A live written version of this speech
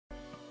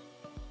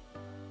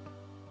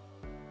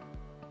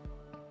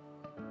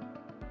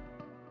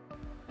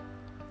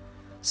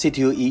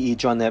CityU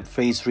EE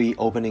Phase 3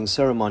 opening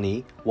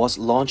ceremony was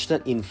launched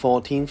in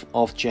 14th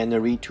of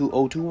January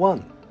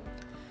 2021.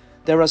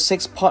 There are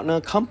 6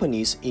 partner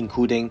companies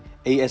including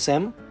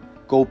ASM,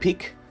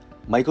 GoPeak,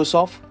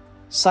 Microsoft,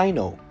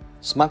 Sino,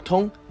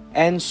 SmartTone,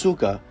 and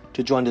Suga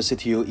to join the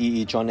CityU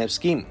EE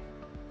scheme.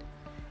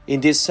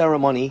 In this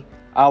ceremony,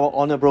 our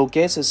honorable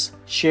guests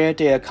share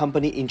their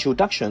company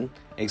introduction,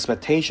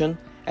 expectation,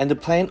 and the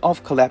plan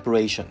of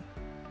collaboration.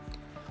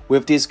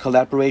 With this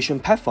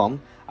collaboration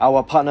platform,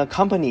 our partner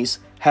companies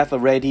have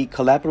already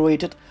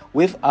collaborated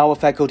with our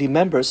faculty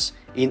members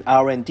in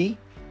R&D,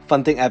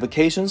 funding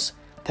applications,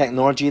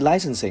 technology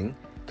licensing,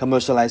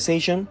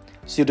 commercialization,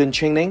 student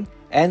training,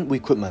 and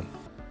recruitment.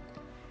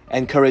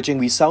 Encouraging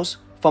results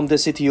from the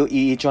CityU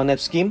EE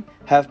scheme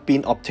have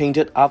been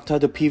obtained after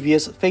the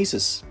previous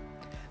phases.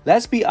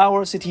 Let's be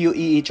our CityU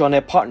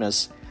EE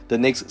partners. The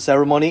next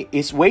ceremony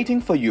is waiting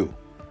for you.